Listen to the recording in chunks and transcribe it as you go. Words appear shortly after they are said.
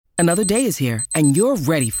Another day is here, and you're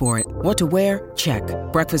ready for it. What to wear? Check.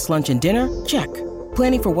 Breakfast, lunch, and dinner? Check.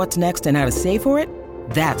 Planning for what's next and how to save for it?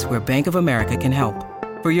 That's where Bank of America can help.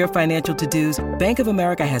 For your financial to-dos, Bank of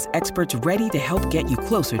America has experts ready to help get you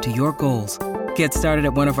closer to your goals. Get started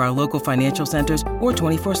at one of our local financial centers or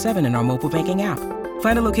 24/7 in our mobile banking app.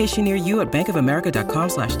 Find a location near you at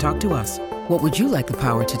bankofamerica.com/talktous. What would you like the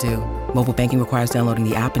power to do? Mobile banking requires downloading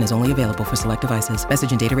the app and is only available for select devices.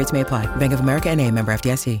 Message and data rates may apply. Bank of America N.A., member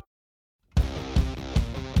FDIC.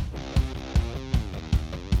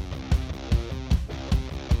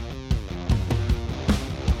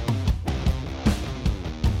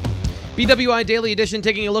 BWI Daily Edition,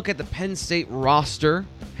 taking a look at the Penn State roster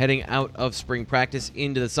heading out of spring practice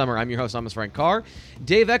into the summer. I'm your host, Thomas Frank Carr.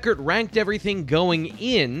 Dave Eckert ranked everything going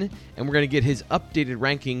in, and we're going to get his updated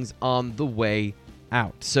rankings on the way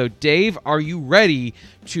out. So, Dave, are you ready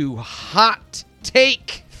to hot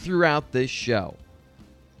take throughout this show?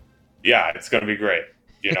 Yeah, it's going to be great.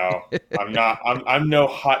 You know, I'm no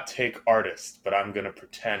hot take artist, but I'm going to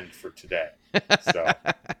pretend for today. So.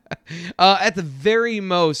 At the very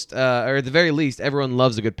most, or at the very least, everyone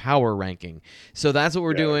loves a good power ranking. So that's what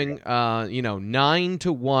we're doing,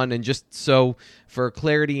 9-1, and just so for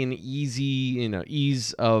clarity and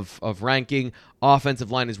ease of ranking,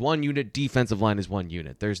 offensive line is 1 unit, defensive line is 1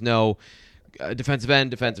 unit. There's no defensive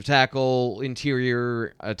end, defensive tackle,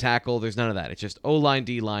 interior tackle. There's none of that. It's just O-line,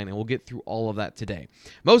 D-line, and we'll get through all of that today.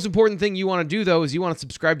 Most important thing you want to do, though, is you want to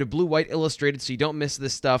subscribe to Blue White Illustrated so you don't miss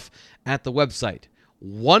this stuff at the website.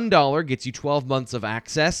 $1 gets you 12 months of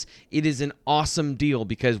access. It is an awesome deal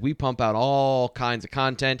because we pump out all kinds of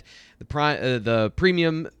content. The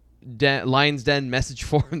premium Lion's Den message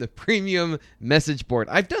forum, the premium message board.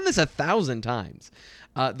 I've done this 1,000 times.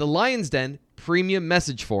 The Lion's Den premium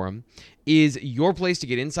message forum is your place to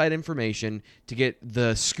get inside information, to get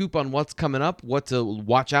the scoop on what's coming up, what to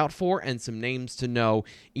watch out for, and some names to know,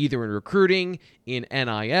 either in recruiting, in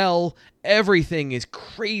NIL. Everything is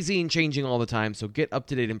crazy and changing all the time, so get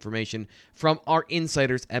up-to-date information from our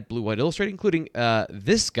insiders at Blue White Illustrated, including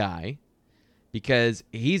this guy, because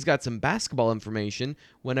he's got some basketball information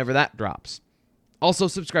whenever that drops. Also,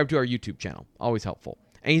 subscribe to our YouTube channel. Always helpful.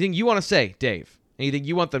 Anything you want to say, Dave? Anything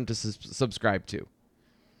you want them to subscribe to?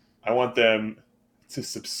 I want them to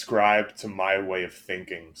subscribe to my way of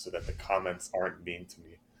thinking so that the comments aren't mean to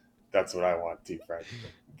me. That's what I want, T-Fred.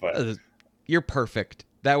 But you're perfect.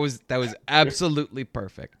 That was absolutely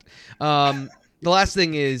perfect. The last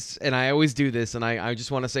thing is, and I always do this, and I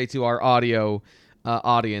just want to say to our audio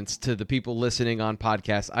audience, to the people listening on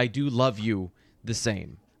podcasts, I do love you the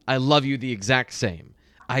same. I love you the exact same.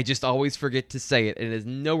 I just always forget to say it, and it is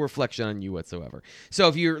no reflection on you whatsoever. So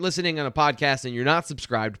if you're listening on a podcast and you're not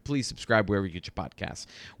subscribed, please subscribe wherever you get your podcasts.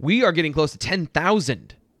 We are getting close to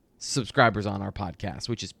 10,000 subscribers on our podcast,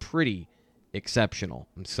 which is pretty exceptional.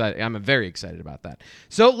 I'm very excited about that.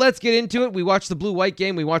 So let's get into it. We watched the blue-white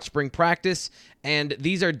game. We watched spring practice, and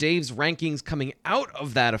these are Dave's rankings coming out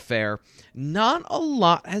of that affair. Not a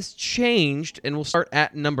lot has changed, and we'll start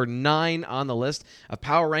at number 9 on the list of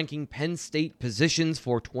power ranking Penn State positions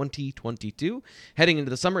for 2022. Heading into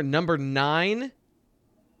the summer, number 9,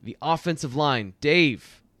 the offensive line.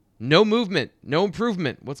 Dave, no movement, no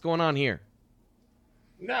improvement. What's going on here?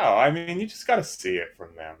 No, I mean, you just got to see it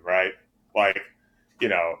from them, right? Like,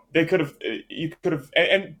 they could have,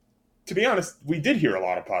 and to be honest, we did hear a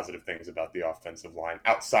lot of positive things about the offensive line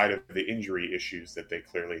outside of the injury issues that they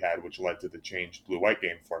clearly had, which led to the changed blue-white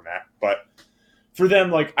game format. But for them,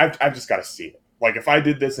 like, I've just got to see it. Like, if I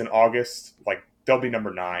did this in August, like, they'll be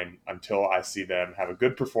number 9 until I see them have a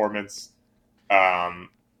good performance in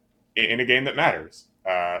a game that matters.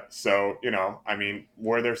 So, I mean,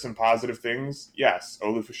 were there some positive things? Yes.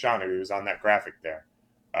 Olu Fashanu, who was on that graphic there,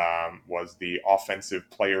 was the offensive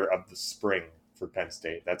player of the spring for Penn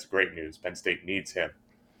State. That's great news. Penn State needs him.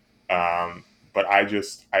 But I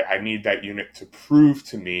need that unit to prove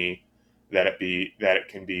to me that it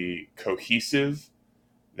can be cohesive,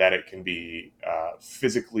 that it can be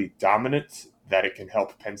physically dominant, that it can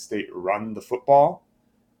help Penn State run the football.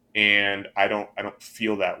 And I don't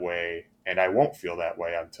feel that way, and I won't feel that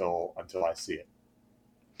way until I see it.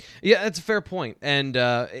 Yeah, that's a fair point. And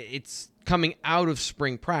it's coming out of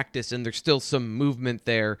spring practice, and there's still some movement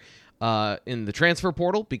there in the transfer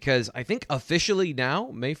portal, because I think officially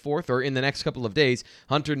now, May 4th, or in the next couple of days,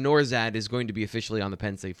 Hunter Norzad is going to be officially on the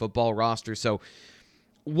Penn State football roster. So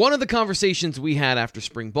one of the conversations we had after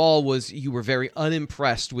spring ball was you were very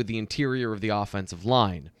unimpressed with the interior of the offensive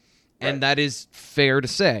line. Right. And that is fair to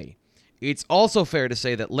say. It's also fair to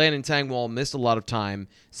say that Landon Tangwall missed a lot of time,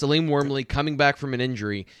 Salim Wormley coming back from an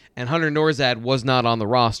injury, and Hunter Norzad was not on the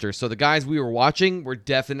roster. So the guys we were watching were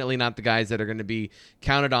definitely not the guys that are going to be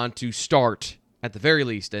counted on to start, at the very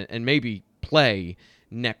least, and maybe play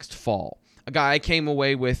next fall. A guy I came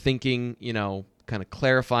away with thinking, kind of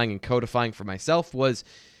clarifying and codifying for myself was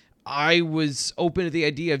I was open to the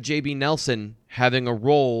idea of J.B. Nelson having a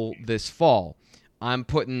role this fall. I'm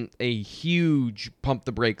putting a huge pump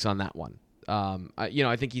the brakes on that one.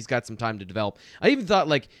 I think he's got some time to develop. I even thought,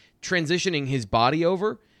 transitioning his body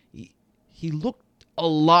over, he looked a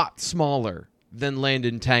lot smaller than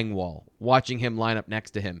Landon Tangwall, watching him line up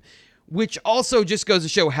next to him, which also just goes to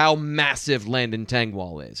show how massive Landon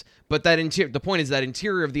Tangwall is. But the point is that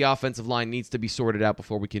interior of the offensive line needs to be sorted out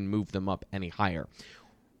before we can move them up any higher.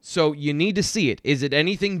 So you need to see it. Is it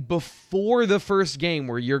anything before the first game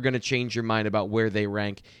where you're going to change your mind about where they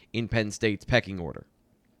rank in Penn State's pecking order?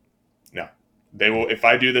 No. They will. If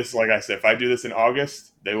I do this, like I said, if I do this in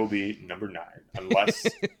August, they will be number 9, unless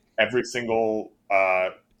every single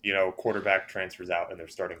quarterback transfers out and they're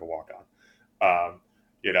starting to walk on.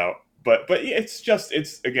 But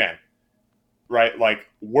it's again, right? Like,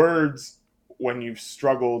 words, when you've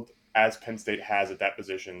struggled as Penn State has at that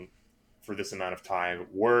position for this amount of time,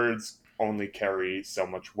 words only carry so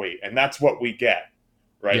much weight, and that's what we get,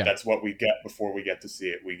 right? Yeah. That's what we get before we get to see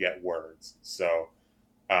it. We get words. So,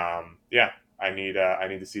 I need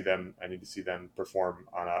to see them. I need to see them perform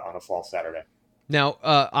on a fall Saturday. Now,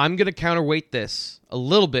 I'm going to counterweight this a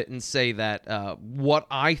little bit and say that what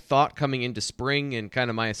I thought coming into spring and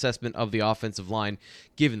kind of my assessment of the offensive line,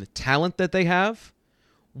 given the talent that they have,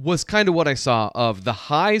 was kind of what I saw of the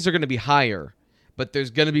highs are going to be higher, but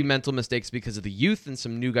there's going to be mental mistakes because of the youth and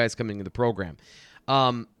some new guys coming into the program.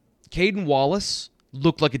 Caden Wallace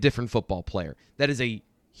looked like a different football player. That is a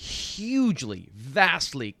hugely,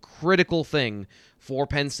 vastly critical thing for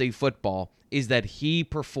Penn State football, is that he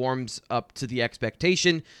performs up to the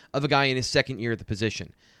expectation of a guy in his second year at the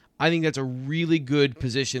position. I think that's a really good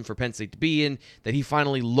position for Penn State to be in, that he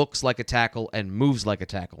finally looks like a tackle and moves like a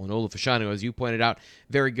tackle. And Ola Fashanu, as you pointed out,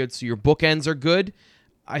 very good. So your bookends are good.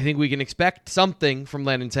 I think we can expect something from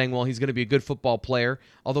Landon Tangwall. He's going to be a good football player,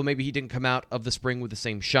 although maybe he didn't come out of the spring with the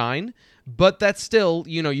same shine. But that's still,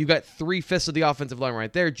 you got 3/5 of the offensive line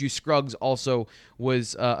right there. Juice Scruggs also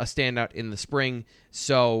was a standout in the spring.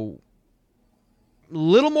 So a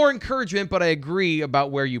little more encouragement, but I agree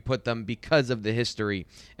about where you put them because of the history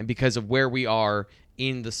and because of where we are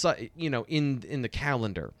in the in the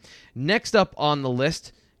calendar. Next up on the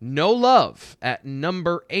list, no love at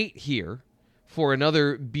number 8 here for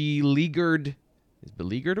another beleaguered, is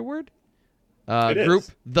beleaguered a word? Group,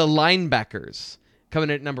 the linebackers, coming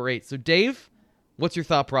in at number 8. So Dave, what's your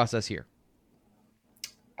thought process here?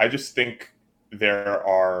 I just think there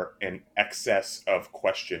are an excess of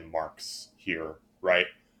question marks here. Right.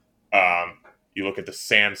 You look at the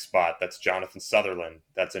Sam spot. That's Jonathan Sutherland.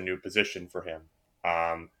 That's a new position for him.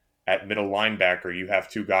 At middle linebacker, you have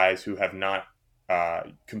 2 guys who have not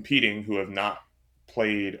competing, who have not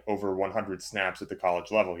played over 100 snaps at the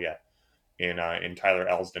college level yet, in Tyler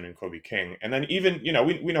Elsdon and Kobe King. And then even,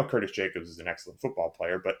 we know Curtis Jacobs is an excellent football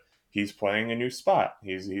player, but he's playing a new spot.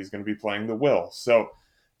 He's going to be playing the will. So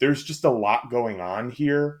there's just a lot going on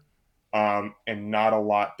here. And not a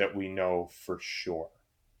lot that we know for sure.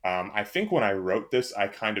 I think when I wrote this, I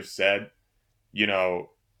kind of said,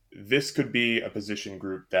 this could be a position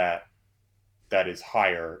group that is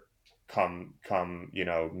higher come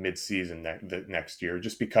mid-season next year,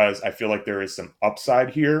 just because I feel like there is some upside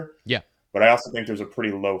here. Yeah. But I also think there's a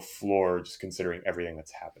pretty low floor just considering everything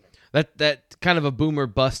that's happening. That kind of a boomer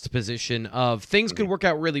bust position of things could work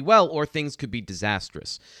out really well or things could be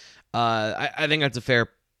disastrous. I think that's a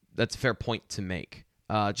fair point to make.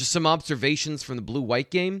 Just some observations from the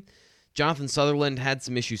blue-white game. Jonathan Sutherland had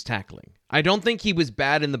some issues tackling. I don't think he was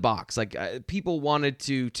bad in the box. People wanted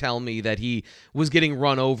to tell me that he was getting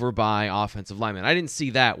run over by offensive linemen. I didn't see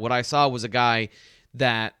that. What I saw was a guy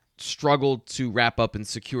that struggled to wrap up and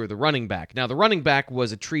secure the running back. Now, the running back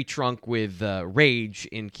was a tree trunk with rage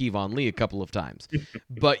in Kevon Lee a couple of times.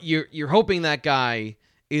 But you're hoping that guy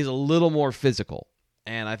is a little more physical.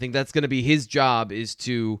 And I think that's going to be his job, is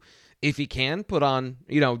to, if he can, put on,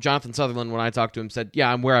 Jonathan Sutherland, when I talked to him, said,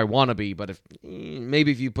 yeah, I'm where I want to be, but if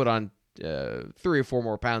you put on 3 or 4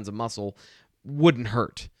 more pounds of muscle, wouldn't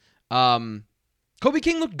hurt. Kobe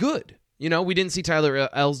King looked good. We didn't see Tyler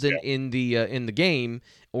Elsdon in the game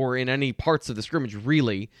or in any parts of the scrimmage,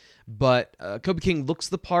 really, but Kobe King looks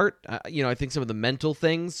the part. I think some of the mental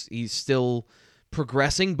things, he's still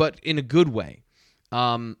progressing, but in a good way.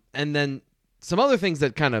 And then some other things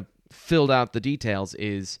that kind of filled out the details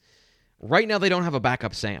is Right now, they don't have a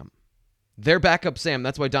backup Sam. Their backup Sam,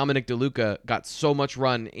 that's why Dominic DeLuca got so much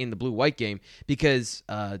run in the blue-white game, because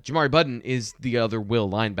Jamari Budden is the other will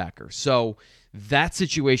linebacker. So that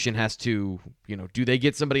situation has to, do they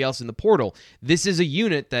get somebody else in the portal? This is a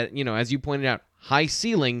unit that, as you pointed out, high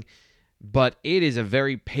ceiling, but it is a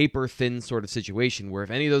very paper-thin sort of situation where if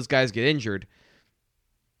any of those guys get injured,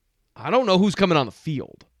 I don't know who's coming on the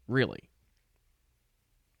field, really.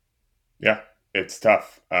 Yeah, it's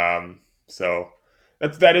tough. So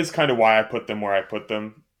that is kind of why I put them where I put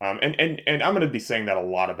them. And I'm going to be saying that a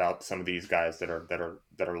lot about some of these guys that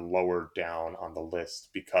are lower down on the list,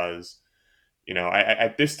 because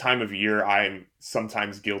at this time of year, I'm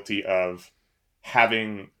sometimes guilty of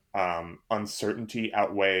having uncertainty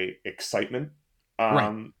outweigh excitement.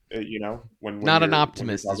 Right. When Not an you're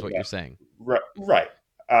optimist is what talking you're about, saying. right.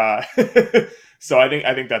 Uh, so I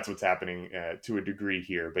think that's what's happening to a degree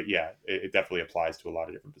here. But yeah, it definitely applies to a lot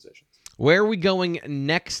of different positions. Where are we going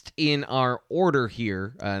next in our order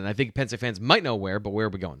here? And I think Penn State fans might know where, but where are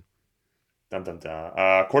we going? Dun, dun,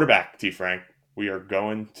 dun. Quarterback, T. Frank. We are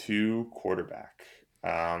going to quarterback.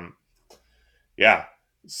 Yeah.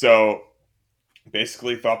 So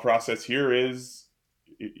basically, thought process here is,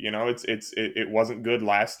 it wasn't good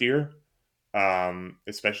last year,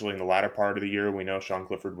 especially in the latter part of the year. We know Sean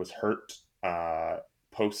Clifford was hurt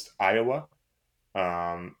post Iowa.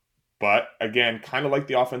 But again, kind of like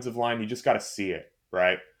the offensive line, you just got to see it,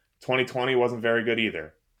 right? 2020 wasn't very good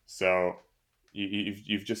either. So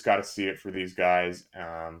you've just got to see it for these guys.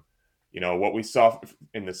 What we saw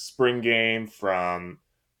in the spring game from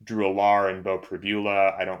Drew Alar and Bo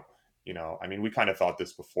Pribula, we kind of thought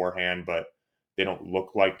this beforehand, but they don't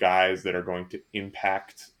look like guys that are going to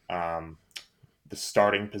impact the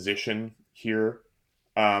starting position here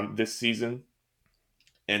this season.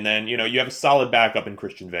 And then, you have a solid backup in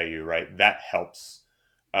Christian Veilleux, right? That helps.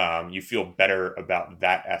 You feel better about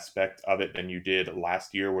that aspect of it than you did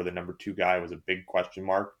last year, where the number 2 guy was a big question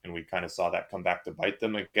mark, and we kind of saw that come back to bite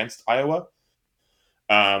them against Iowa.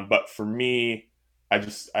 But for me,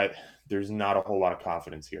 there's not a whole lot of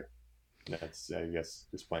confidence here. That's, I guess,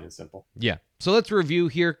 just plain and simple. Yeah. So let's review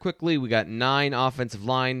here quickly. We got 9 offensive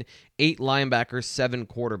line, 8 linebackers, 7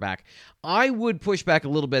 quarterback. I would push back a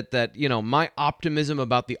little bit that, my optimism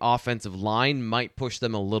about the offensive line might push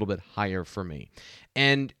them a little bit higher for me.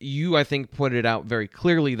 And you, I think, put it out very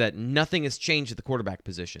clearly that nothing has changed at the quarterback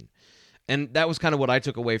position. And that was kind of what I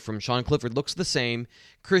took away from Sean Clifford. Looks the same.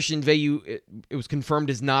 Christian Veilleux, it was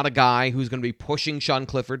confirmed, is not a guy who's going to be pushing Sean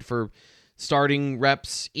Clifford for starting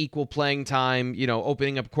reps, equal playing time,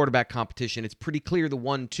 opening up quarterback competition. It's pretty clear the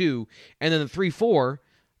 1-2. And then the 3-4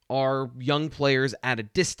 are young players at a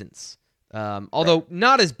distance. Although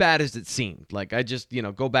not as bad as it seemed. Like, I just,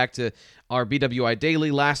 go back to our BWI Daily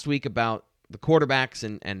last week about the quarterbacks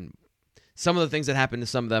and some of the things that happened to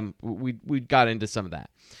some of them. We got into some of that.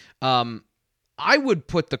 I would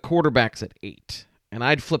put the quarterbacks at 8. And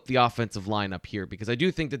I'd flip the offensive line up here because I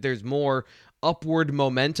do think that there's more upward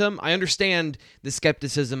momentum. I understand the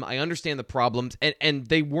skepticism. I understand the problems. And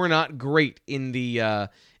they were not great in the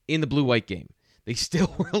blue-white game. They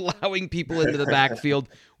still were allowing people into the backfield,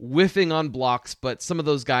 whiffing on blocks, but some of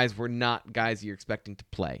those guys were not guys you're expecting to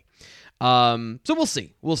play. So we'll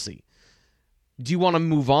see. We'll see. Do you want to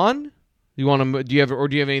move on? Do you have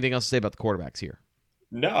anything else to say about the quarterbacks here?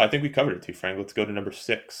 No, I think we covered it too, Frank. Let's go to number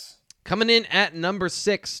 6. Coming in at number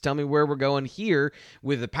 6, tell me where we're going here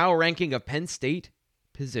with the power ranking of Penn State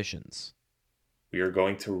positions. We are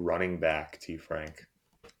going to running back, T. Frank.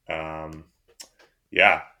 Yeah.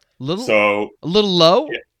 A little low,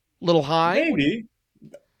 a little high. Maybe.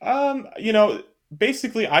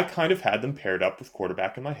 Basically, I kind of had them paired up with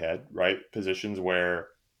quarterback in my head, right? Positions where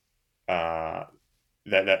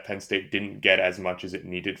that Penn State didn't get as much as it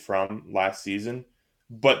needed from last season.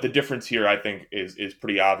 But the difference here, I think, is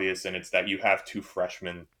pretty obvious, and it's that you have 2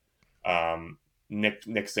 freshmen,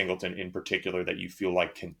 Nick Singleton in particular, that you feel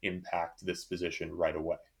like can impact this position right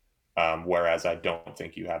away. Whereas I don't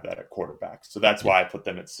think you have that at quarterback. So that's why I put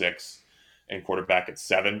them at 6 and quarterback at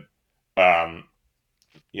 7.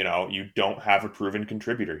 You don't have a proven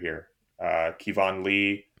contributor here. Kevon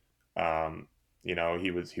Lee,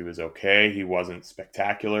 he was okay. He wasn't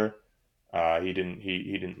spectacular. He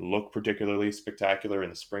didn't look particularly spectacular in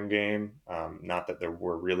the spring game. Not that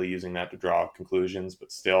we're really using that to draw conclusions,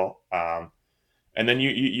 but still. And then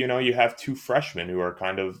you have 2 freshmen who are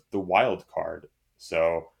kind of the wild card.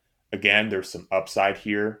 So again, there's some upside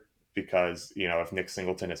here because if Nick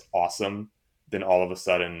Singleton is awesome, then all of a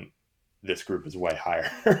sudden this group is way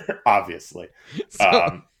higher, obviously.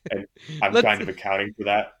 And I'm kind of accounting for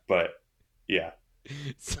that, but yeah.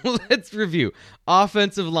 So let's review.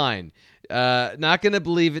 Offensive line. Not going to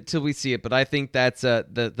believe it till we see it, but I think that's a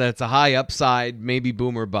high upside, maybe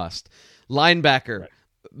boom or bust. Linebacker,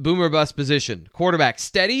 boom or bust position. Quarterback,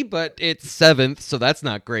 steady, but it's 7th, so that's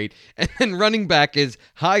not great. And then running back is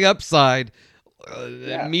high upside,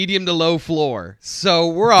 medium to low floor. So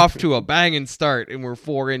we're off to a banging start, and we're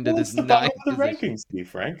 4 into this 9th position. It's the bottom of the rankings, Steve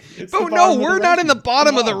Frank. Oh, no, we're not in the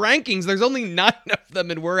bottom of the rankings. There's only 9 of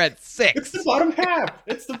them, and we're at 6. It's the bottom half.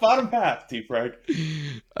 It's the bottom half, Steve Frank.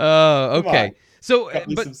 Okay. So, cut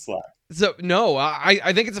me some slack. So no,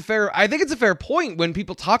 I think it's a fair point when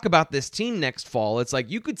people talk about this team next fall. It's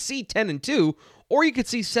like you could see 10-2, or you could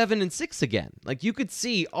see 7-6 again. Like you could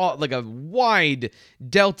see like a wide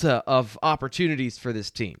delta of opportunities for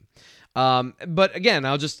this team. But again,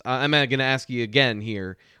 I'm going to ask you again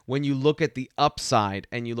here. When you look at the upside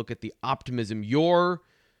and you look at the optimism, you're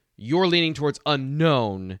leaning towards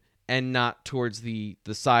unknown and not towards the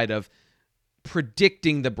side of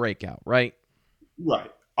predicting the breakout, right?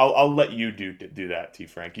 Right. I'll let you do that, T.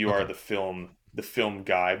 Frank. You are the film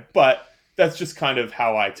guy, but that's just kind of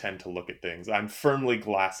how I tend to look at things. I'm firmly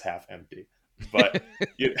glass half empty, but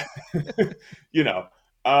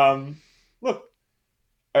look,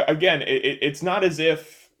 again, it's not as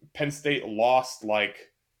if Penn State lost like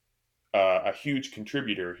a huge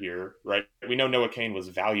contributor here, right? We know Noah Cain was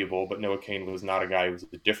valuable, but Noah Cain was not a guy who was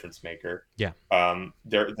a difference maker. Yeah.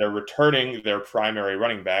 They're returning their primary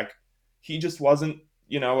running back. He just wasn't,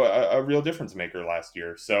 a real difference maker last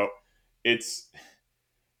year. So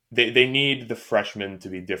they need the freshmen to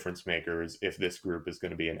be difference makers if this group is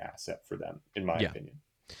going to be an asset for them, in my opinion.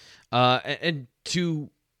 And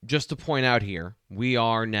just to point out here, we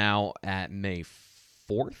are now at May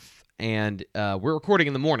 4th, and we're recording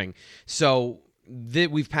in the morning. So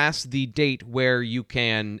we've passed the date where you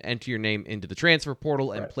can enter your name into the transfer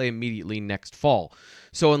portal and play immediately next fall.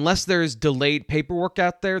 So unless there's delayed paperwork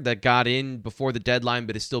out there that got in before the deadline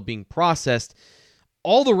but is still being processed,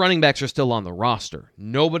 all the running backs are still on the roster.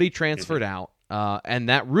 Nobody transferred out, and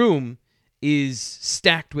that room is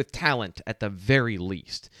stacked with talent at the very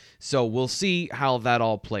least. So we'll see how that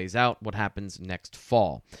all plays out, what happens next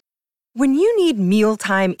fall. When you need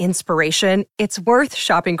mealtime inspiration, it's worth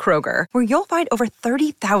shopping Kroger, where you'll find over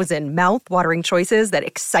 30,000 mouth-watering choices that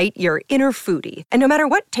excite your inner foodie. And no matter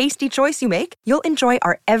what tasty choice you make, you'll enjoy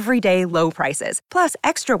our everyday low prices, plus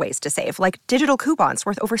extra ways to save, like digital coupons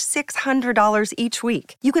worth over $600 each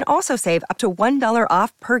week. You can also save up to $1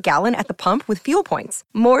 off per gallon at the pump with fuel points.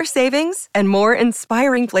 More savings and more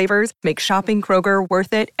inspiring flavors make shopping Kroger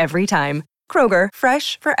worth it every time. Kroger,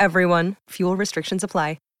 fresh for everyone. Fuel restrictions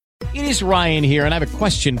apply. It is Ryan here, and I have a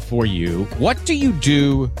question for you. What do you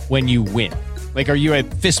do when you win? Like, are you a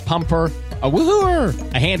fist pumper, a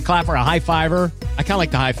woohooer, a hand clapper, a high fiver? I kind of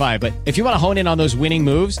like the high five, but if you want to hone in on those winning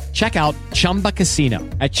moves, check out Chumba Casino.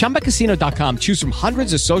 At ChumbaCasino.com, choose from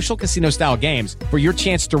hundreds of social casino-style games for your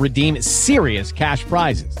chance to redeem serious cash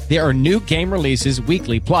prizes. There are new game releases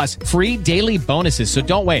weekly, plus free daily bonuses, so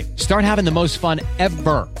don't wait. Start having the most fun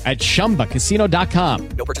ever at ChumbaCasino.com.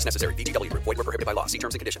 No purchase necessary. VGW. Void where prohibited by law. See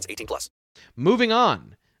terms and conditions. 18+. Moving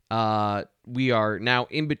on. We are now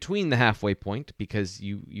in between the halfway point because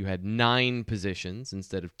you had 9 positions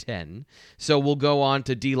instead of 10. So we'll go on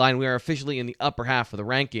to D-line. We are officially in the upper half of the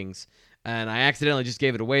rankings, and I accidentally just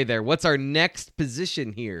gave it away there. What's our next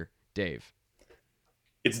position here, Dave?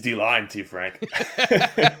 It's D-line, T. Frank.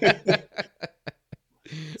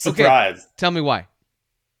 Surprise. Okay, tell me why.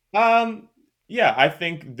 Yeah, I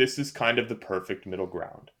think this is kind of the perfect middle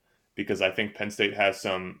ground because I think Penn State has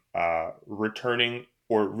some returning,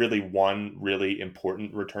 or really one really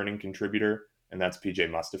important returning contributor, and that's PJ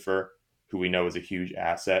Mustipher, who we know is a huge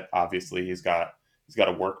asset. Obviously, he's got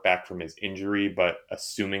to work back from his injury, but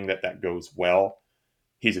assuming that goes well,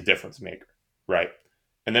 he's a difference maker, right?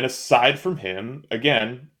 And then aside from him,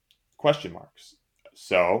 again, question marks.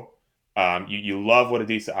 So you love what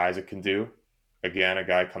Adisa Isaac can do. Again, a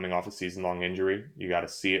guy coming off a season-long injury. You got to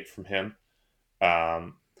see it from him.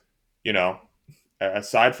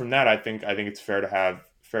 Aside from that, I think it's fair to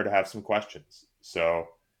have some questions. So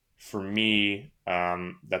for me,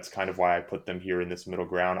 that's kind of why I put them here in this middle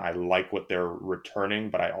ground. I like what they're returning,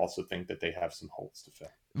 but I also think that they have some holes to fill.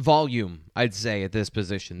 Volume, I'd say, at this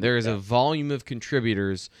position. There is a volume of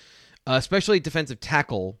contributors, especially defensive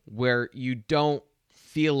tackle, where you don't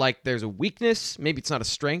feel like there's a weakness. Maybe it's not a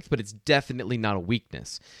strength, but it's definitely not a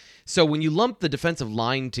weakness. So when you lump the defensive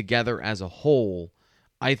line together as a whole,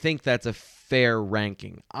 I think that's a fair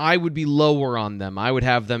ranking. I would be lower on them. I would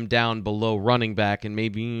have them down below running back and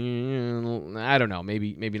maybe, I don't know,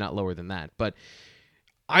 maybe not lower than that. But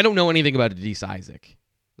I don't know anything about Adisa Isaac.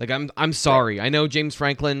 Like, I'm sorry. I know James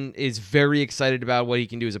Franklin is very excited about what he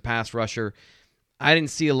can do as a pass rusher. I didn't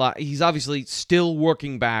see a lot. He's obviously still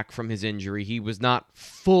working back from his injury. He was not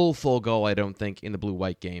full go, I don't think, in the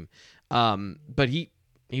blue-white game. But he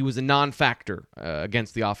was a non-factor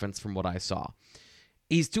against the offense from what I saw.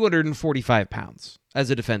 He's 245 pounds as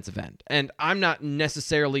a defensive end. And I'm not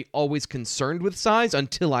necessarily always concerned with size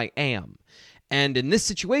until I am. And in this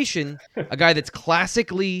situation, a guy that's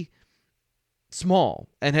classically small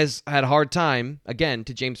and has had a hard time, again,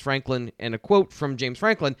 to James Franklin, and a quote from James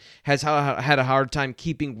Franklin, has had a hard time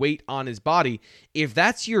keeping weight on his body. If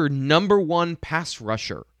that's your number one pass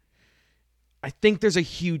rusher, I think there's a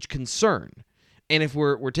huge concern. And if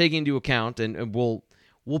we're taking into account, and we'll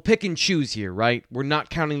pick and choose here, right? We're not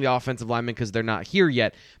counting the offensive linemen because they're not here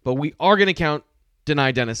yet, but we are going to count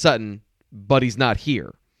Denai Dennis Sutton, but he's not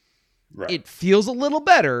here. Right. It feels a little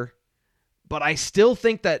better, but I still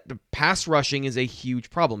think that the pass rushing is a huge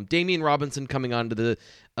problem. Damian Robinson coming onto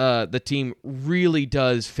the team really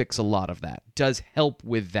does fix a lot of that, does help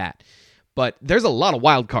with that. But there's a lot of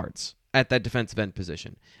wild cards at that defensive end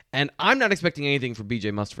position. And I'm not expecting anything from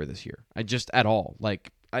BJ Mustipher this year. At all.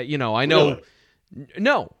 Like, I know.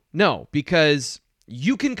 Really? No, because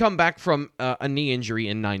you can come back from a knee injury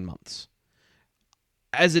in 9 months.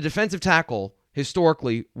 As a defensive tackle,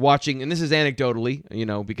 historically, watching, and this is anecdotally,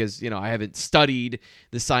 because, I haven't studied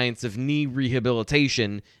the science of knee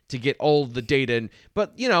rehabilitation to get all the data.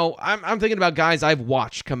 But, I'm thinking about guys I've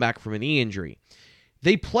watched come back from a knee injury.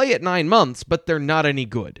 They play at 9 months, but they're not any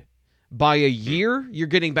good. By a year, you're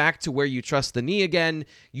getting back to where you trust the knee again.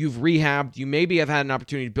 You've rehabbed. You maybe have had an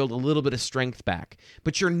opportunity to build a little bit of strength back.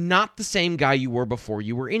 But you're not the same guy you were before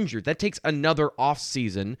you were injured. That takes another off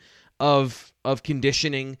season of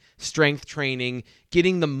conditioning, strength training,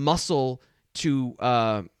 getting the muscle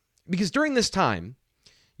to... because during this time,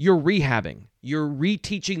 you're rehabbing. You're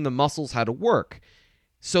reteaching the muscles how to work.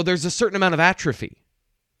 So there's a certain amount of atrophy.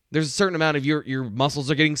 There's a certain amount of your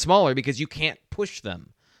muscles are getting smaller because you can't push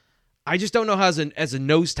them. I just don't know how as a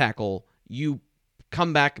nose tackle you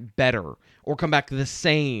come back better or come back the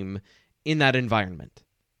same in that environment,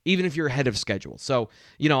 even if you're ahead of schedule. So,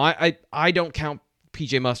 I don't count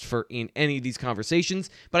PJ Mustipher in any of these conversations,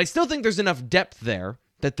 but I still think there's enough depth there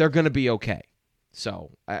that they're going to be okay. So,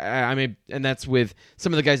 I mean, and that's with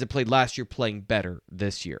some of the guys that played last year playing better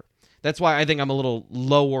this year. That's why I think I'm a little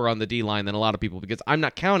lower on the D-line than a lot of people, because I'm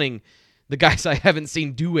not counting the guys I haven't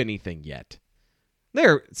seen do anything yet.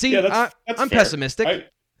 There, see, that's I'm fair. Pessimistic.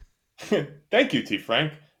 Thank you, T.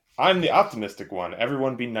 Frank. I'm the optimistic one.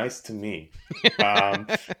 Everyone be nice to me.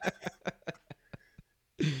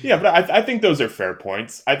 Yeah, but I think those are fair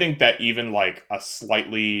points. I think that even like a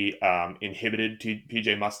slightly inhibited PJ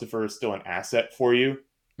Mustipher is still an asset for you.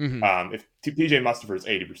 Mm-hmm. If PJ Mustipher is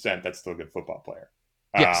 80%, that's still a good football player.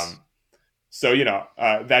 Yes. So,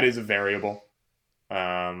 that is a variable.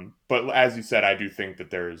 But as you said, I do think that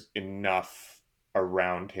there's enough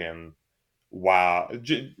around him. Wow.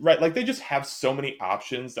 Right. Like, they just have so many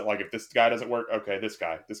options that, like, if this guy doesn't work, okay, this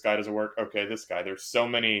guy doesn't work, okay, this guy. There's so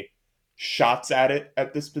many shots at it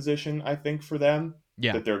at this position, I think, for them,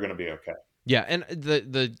 that they're going to be okay. Yeah. And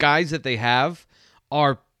the guys that they have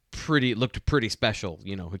looked pretty special.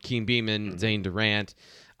 Hakeem Beamon, Zane Durant.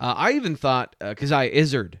 I even thought Kazai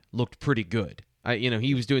Izzard looked pretty good.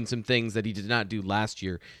 He was doing some things that he did not do last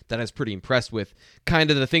year that I was pretty impressed with. Kind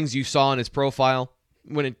of the things you saw in his profile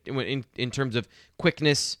when in terms of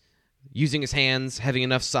quickness, using his hands, having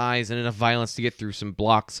enough size and enough violence to get through some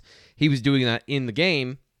blocks. He was doing that in the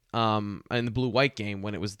game, in the blue-white game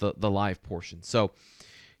when it was the live portion. So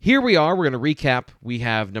here we are. We're going to recap. We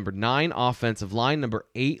have number 9 offensive line, number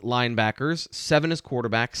 8 linebackers, 7 is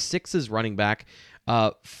quarterback, 6 is running back,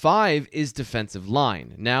 5 is defensive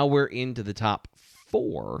line. Now we're into the top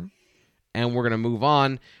 4, and we're going to move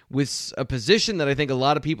on with a position that I think a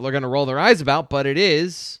lot of people are going to roll their eyes about, but it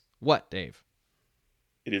is what, Dave?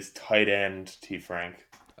 It is tight end, T. Frank.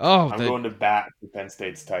 I'm going to bat for Penn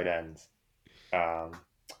State's tight ends. I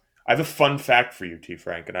have a fun fact for you, T.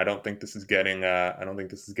 Frank, and I don't think this is getting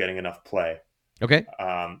enough play. Okay.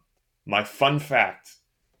 My fun fact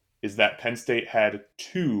is that Penn State had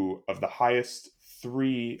 2 of the highest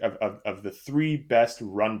 3 of the 3 best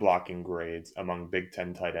run blocking grades among Big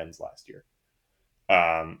Ten tight ends last year.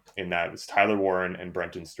 In that it was Tyler Warren and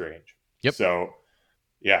Brenton Strange. Yep. So,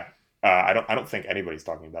 yeah, I don't think anybody's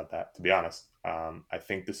talking about that, to be honest. I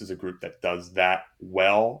think this is a group that does that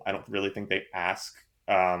well. I don't really think they ask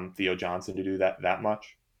Theo Johnson to do that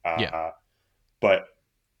much. But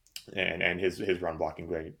and his run blocking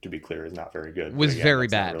grade, to be clear, is not very good. Was very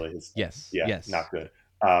bad. Really yes. not good.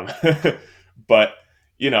 But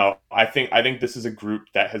I think this is a group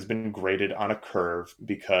that has been graded on a curve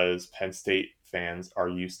because Penn State fans are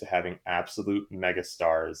used to having absolute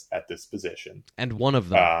megastars at this position. And one of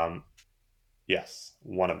them. Yes,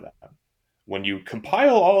 one of them. When you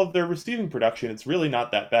compile all of their receiving production, it's really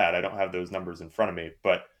not that bad. I don't have those numbers in front of me,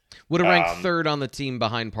 but would have ranked third on the team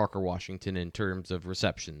behind Parker Washington in terms of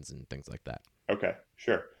receptions and things like that. Okay,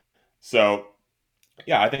 sure. So,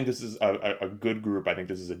 yeah, I think this is a good group. I think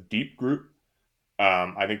this is a deep group.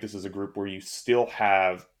 I think this is a group where you still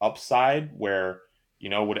have upside where,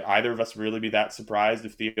 would either of us really be that surprised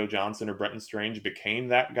if Theo Johnson or Brenton Strange became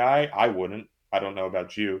that guy? I wouldn't. I don't know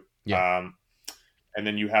about you. Yeah. And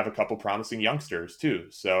then you have a couple promising youngsters too.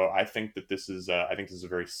 So I think that this is a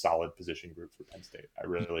very solid position group for Penn State. I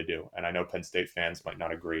really do. And I know Penn State fans might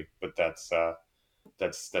not agree, but that's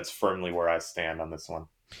firmly where I stand on this one.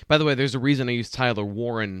 By the way, there's a reason I use Tyler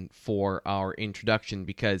Warren for our introduction,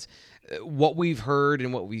 because what we've heard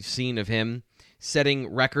and what we've seen of him setting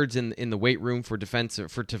records in the weight room for defense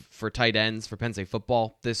for tight ends for Penn State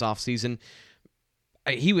football this offseason.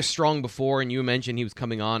 He was strong before, and you mentioned he was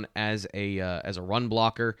coming on as a run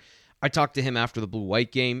blocker. I talked to him after the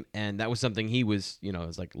blue-white game, and that was something he was, it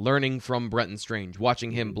was like learning from Brenton Strange, watching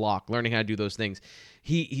him block, learning how to do those things.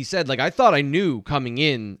 He said, I thought I knew coming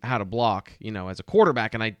in how to block, as a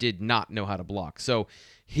quarterback, and I did not know how to block. So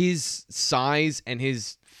his size and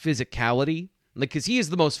his physicality, because he is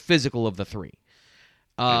the most physical of the three.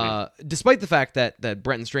 Despite the fact that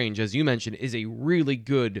Brenton Strange, as you mentioned, is a really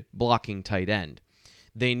good blocking tight end.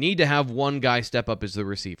 They need to have one guy step up as the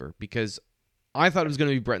receiver, because I thought it was going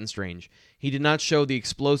to be Brenton Strange. He did not show the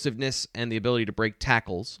explosiveness and the ability to break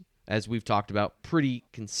tackles, as we've talked about pretty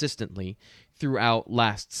consistently throughout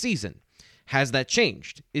last season. Has that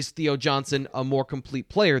changed? Is Theo Johnson a more complete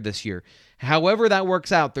player this year? However that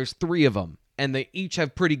works out, there's three of them, and they each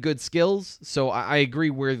have pretty good skills, so I agree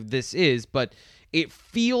where this is, but it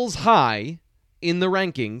feels high in the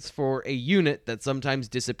rankings for a unit that sometimes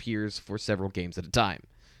disappears for several games at a time,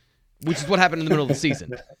 which is what happened in the middle of the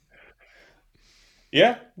season.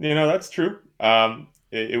 Yeah, that's true.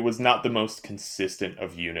 It was not the most consistent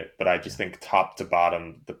of unit, but I just think top to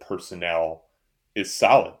bottom, the personnel is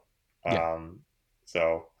solid. Yeah.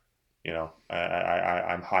 So,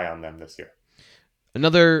 I'm high on them this year.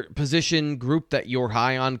 Another position group that you're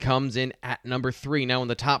high on comes in at number 3. Now in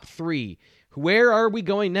the top 3, where are we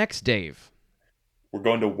going next, Dave? We're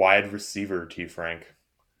going to wide receiver, T. Frank.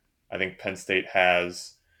 I think Penn State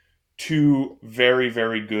has two very,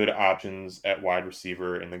 very good options at wide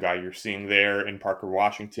receiver, and the guy you're seeing there in Parker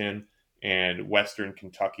Washington and Western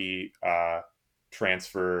Kentucky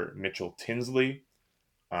transfer Mitchell Tinsley,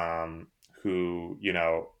 who,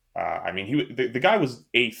 the guy was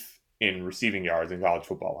 8th in receiving yards in college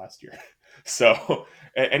football last year. So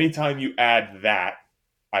anytime you add that,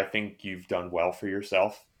 I think you've done well for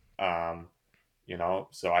yourself.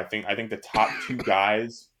 So I think the top two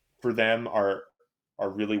guys for them are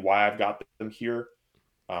really why I've got them here.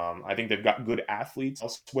 I think they've got good athletes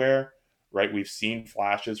elsewhere, right? We've seen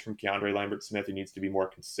flashes from Keandre Lambert-Smith. He needs to be more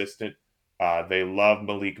consistent. They love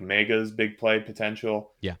Malik Mega's big play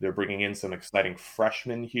potential. Yeah. They're bringing in some exciting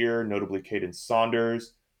freshmen here, notably Caden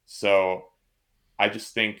Saunders. So I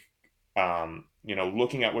just think,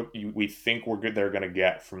 looking at what we think they're going to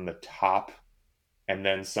get from the top, and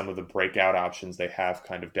then some of the breakout options they have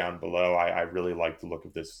kind of down below, I really like the look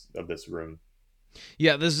of this room.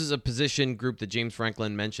 Yeah, this is a position group that James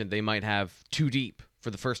Franklin mentioned they might have too deep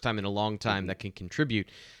for the first time in a long time that can contribute.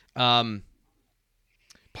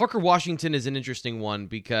 Parker Washington is an interesting one,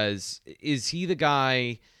 because is he the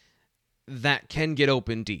guy that can get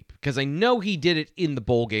open deep? Because I know he did it in the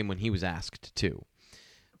bowl game when he was asked to.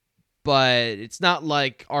 But it's not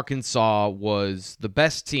like Arkansas was the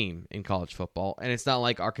best team in college football, and it's not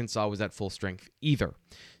like Arkansas was at full strength either.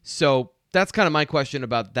 So that's kind of my question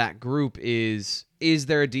about that group is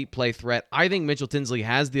there a deep play threat? I think Mitchell Tinsley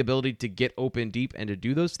has the ability to get open deep and to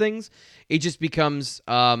do those things. It just becomes,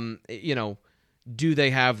 do they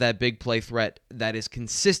have that big play threat that is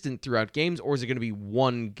consistent throughout games, or is it going to be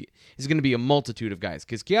is it going to be a multitude of guys?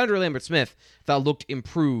 Because Keandre Lambert-Smith thought looked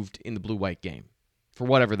improved in the blue-white game, for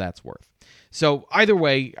whatever that's worth. So either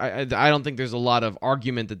way, I don't think there's a lot of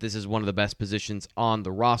argument that this is one of the best positions on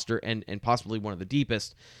the roster and possibly one of the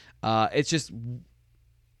deepest. It's just,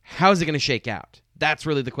 how's it going to shake out? That's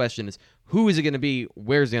really the question, is who is it going to be?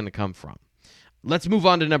 Where's it going to come from? Let's move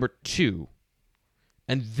on to number 2.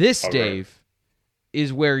 And this, okay, Dave,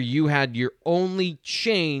 is where you had your only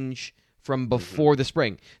change from before the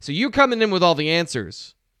spring. So you're coming in with all the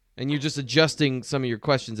answers, and you're just adjusting some of your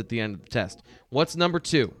questions at the end of the test. What's number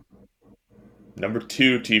 2? Number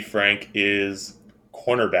 2, T. Frank, is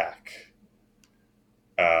cornerback.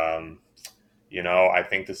 I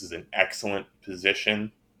think this is an excellent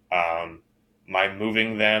position. My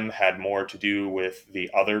moving them had more to do with the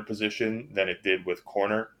other position than it did with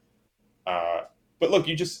corner. But look,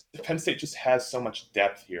 Penn State just has so much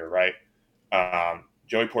depth here, right?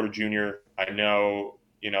 Joey Porter Jr., I know,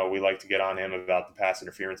 we like to get on him about the pass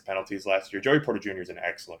interference penalties last year. Joey Porter Jr. is an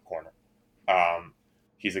excellent corner.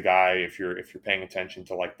 He's a guy, if you're paying attention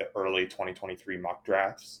to like the early 2023 mock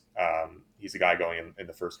drafts, he's a guy going in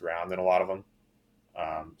the first round in a lot of them.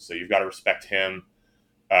 So you've got to respect him.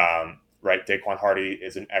 Right, Daquan Hardy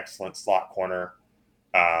is an excellent slot corner.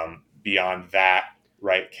 Beyond that,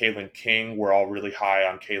 right, Kalen King, we're all really high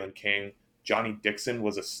on Kalen King. Johnny Dixon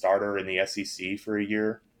was a starter in the SEC for a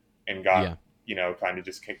year and got, kind of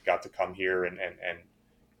just got to come here and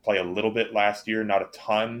play a little bit last year, not a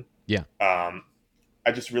ton. Yeah.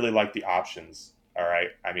 I just really like the options. All right.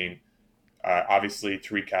 I mean, obviously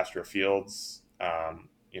Tariq Castro-Fields,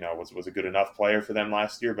 was a good enough player for them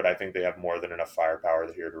last year, but I think they have more than enough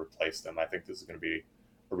firepower here to replace them. I think this is going to be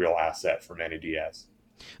a real asset for Manny Diaz.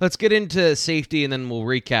 Let's get into safety and then we'll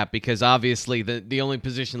recap, because obviously the only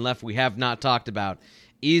position left we have not talked about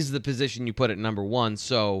is the position you put at number one.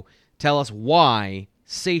 So tell us why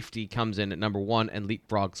safety comes in at number one and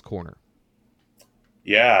leapfrogs corner.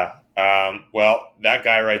 Yeah. Well, that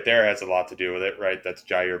guy right there has a lot to do with it, right? That's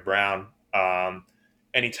Jair Brown.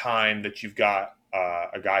 Anytime that you've got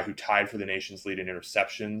a guy who tied for the nation's lead in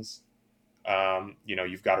interceptions,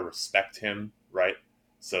 you've got to respect him, right?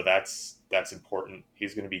 So that's important.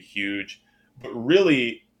 He's going to be huge. But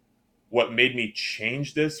really, what made me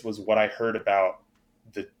change this was what I heard about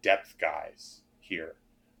the depth guys here,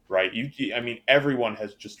 right? Everyone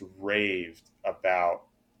has just raved about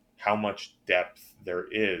how much depth there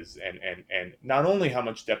is, and not only how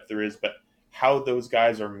much depth there is, but how those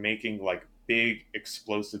guys are making like big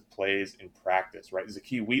explosive plays in practice, right?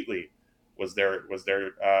 Zakee Wheatley was their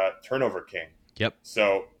turnover king. Yep.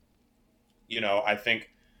 So, I think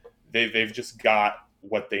they've just got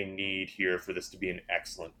what they need here for this to be an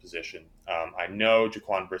excellent position. I know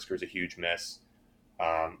Jaquan Brisker is a huge miss,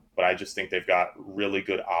 but I just think they've got really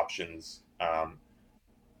good options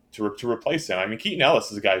to replace him. I mean, Keaton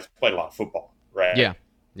Ellis is a guy who's played a lot of football, right? Yeah.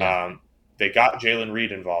 They got Jalen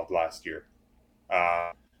Reed involved last year.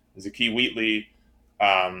 Zakee Wheatley,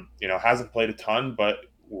 hasn't played a ton, but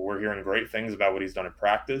we're hearing great things about what he's done in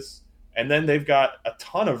practice. And then they've got a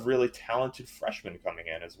ton of really talented freshmen coming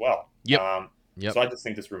in as well. Yep. So I just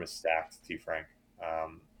think this room is stacked, T. Frank.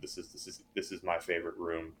 This is my favorite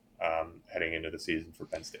room heading into the season for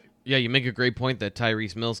Penn State. Yeah, you make a great point that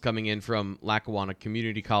Tyrese Mills coming in from Lackawanna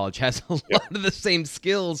Community College has a lot of the same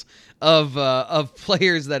skills of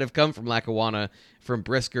players that have come from Lackawanna, from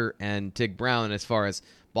Brisker and Tig Brown, as far as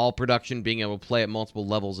ball production, being able to play at multiple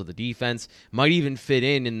levels of the defense. Might even fit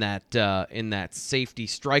in that safety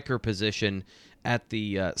striker position at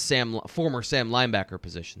the former Sam linebacker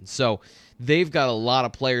position. So they've got a lot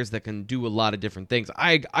of players that can do a lot of different things.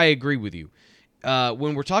 I agree with you.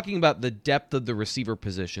 When we're talking about the depth of the receiver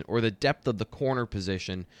position or the depth of the corner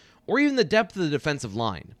position or even the depth of the defensive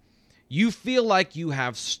line, you feel like you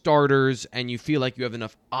have starters and you feel like you have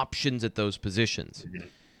enough options at those positions. Mm-hmm.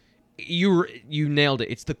 You nailed it.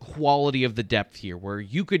 It's the quality of the depth here, where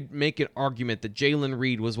you could make an argument that Jalen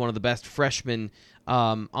Reed was one of the best freshmen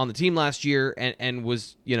on the team last year and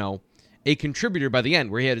was, a contributor by the end,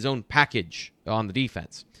 where he had his own package on the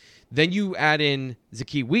defense. Then you add in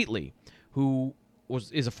Zakee Wheatley, who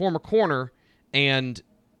is a former corner and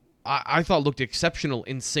I thought looked exceptional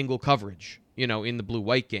in single coverage, in the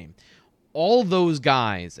blue-white game. All those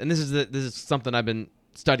guys, and this is something I've been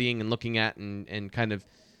studying and looking at and kind of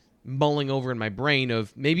mulling over in my brain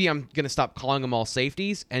of maybe I'm going to stop calling them all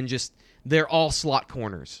safeties and just they're all slot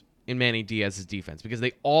corners in Manny Diaz's defense, because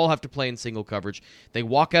they all have to play in single coverage. They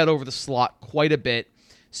walk out over the slot quite a bit.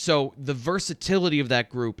 So the versatility of that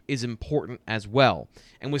group is important as well.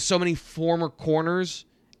 And with so many former corners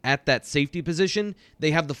at that safety position,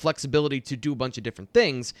 they have the flexibility to do a bunch of different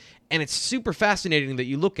things. And it's super fascinating that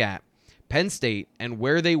you look at Penn State and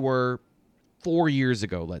where they were 4 years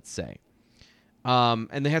ago, let's say.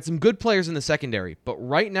 And they had some good players in the secondary, but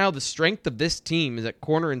right now the strength of this team is at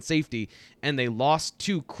corner and safety, and they lost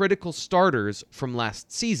 2 critical starters from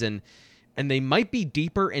last season, and they might be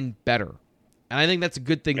deeper and better. And I think that's a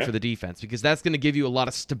good thing for the defense, because that's going to give you a lot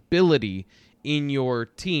of stability in your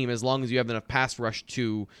team as long as you have enough pass rush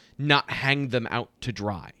to not hang them out to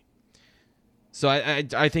dry. So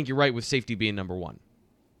I think you're right with safety being number one.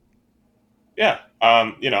 Yeah.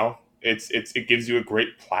 it gives you a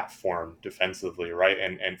great platform defensively, right?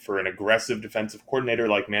 And for an aggressive defensive coordinator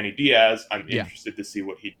like Manny Diaz, I'm interested to see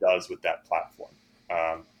what he does with that platform.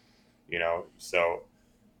 So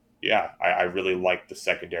yeah, I really like the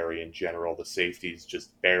secondary in general. The safeties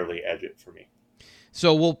just barely edge it for me.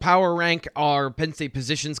 So we'll power rank our Penn State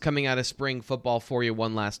positions coming out of spring football for you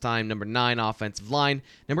one last time. Number 9, offensive line.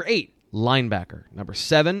 Number 8, linebacker. Number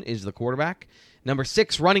 7 is the quarterback. Number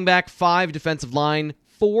 6, running back. 5, defensive line.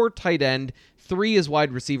 4, tight end. 3 is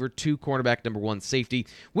wide receiver. 2, cornerback. Number 1, safety.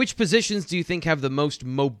 Which positions do you think have the most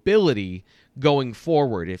mobility going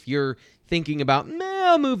forward? If you're thinking about,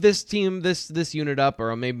 I'll move this team, this unit up,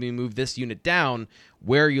 or I'll maybe move this unit down,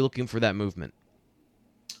 where are you looking for that movement?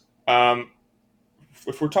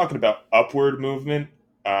 If we're talking about upward movement,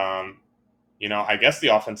 I guess the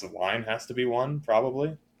offensive line has to be one,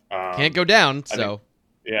 probably. Can't go down, so.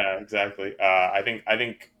 Yeah, exactly. I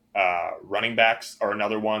think running backs are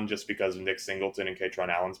another one just because of Nick Singleton and Katron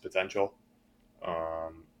Allen's potential.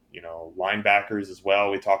 Linebackers as well.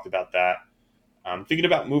 We talked about that. Thinking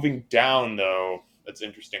about moving down, though, that's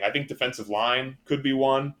interesting. I think defensive line could be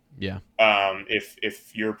one. Yeah.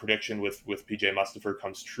 If your prediction with PJ Mustipher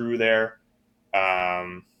comes true there.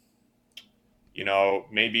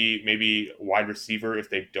 Maybe wide receiver if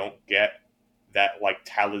they don't get that like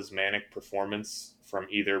talismanic performance from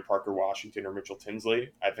either Parker Washington or Mitchell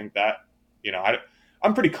Tinsley. I think that,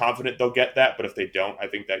 I'm pretty confident they'll get that, but if they don't, I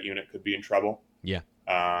think that unit could be in trouble. Yeah.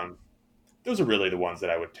 Those are really the ones that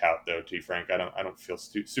I would tout, though, to you, Frank. I don't feel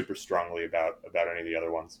super strongly about any of the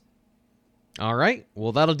other ones. All right.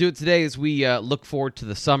 Well, that'll do it today as we look forward to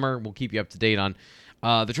the summer. We'll keep you up to date on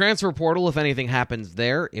the transfer portal, if anything happens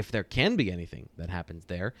there, if there can be anything that happens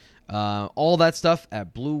there. All that stuff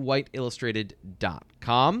at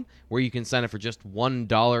bluewhiteillustrated.com, where you can sign up for just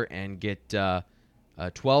 $1 and get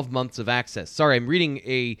 12 months of access. Sorry, I'm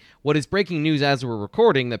reading what is breaking news as we're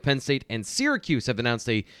recording, that Penn State and Syracuse have announced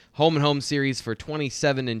a home-and-home series for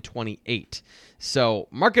 27 and 28. So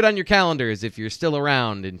mark it on your calendars if you're still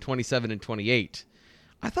around in 27 and 28.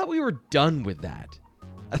 I thought we were done with that.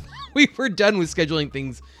 We were done with scheduling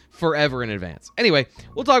things forever in advance. Anyway,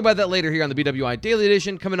 we'll talk about that later here on the BWI Daily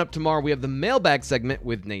Edition. Coming up tomorrow, we have the mailbag segment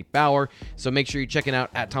with Nate Bauer. So make sure you're checking out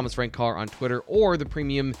at Thomas Frank Carr on Twitter or the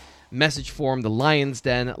premium message forum, the Lion's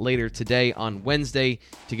Den, later today on Wednesday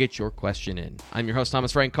to get your question in. I'm your host,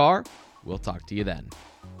 Thomas Frank Carr. We'll talk to you then.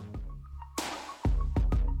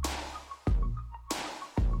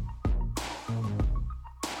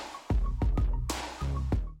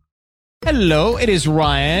 Hello, it is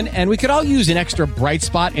Ryan, and we could all use an extra bright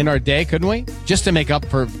spot in our day, couldn't we? Just to make up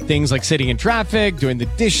for things like sitting in traffic, doing the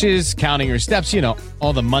dishes, counting your steps,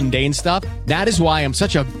 all the mundane stuff. That is why I'm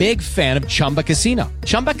such a big fan of Chumba Casino.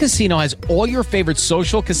 Chumba Casino has all your favorite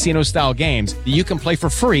social casino-style games that you can play for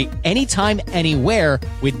free anytime, anywhere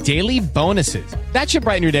with daily bonuses. That should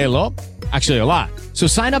brighten your day a little. Actually, a lot. So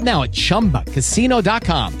sign up now at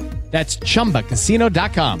ChumbaCasino.com. That's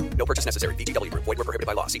ChumbaCasino.com. No purchase necessary. BGW. Void where prohibited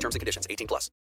by law. See terms and conditions. 18+.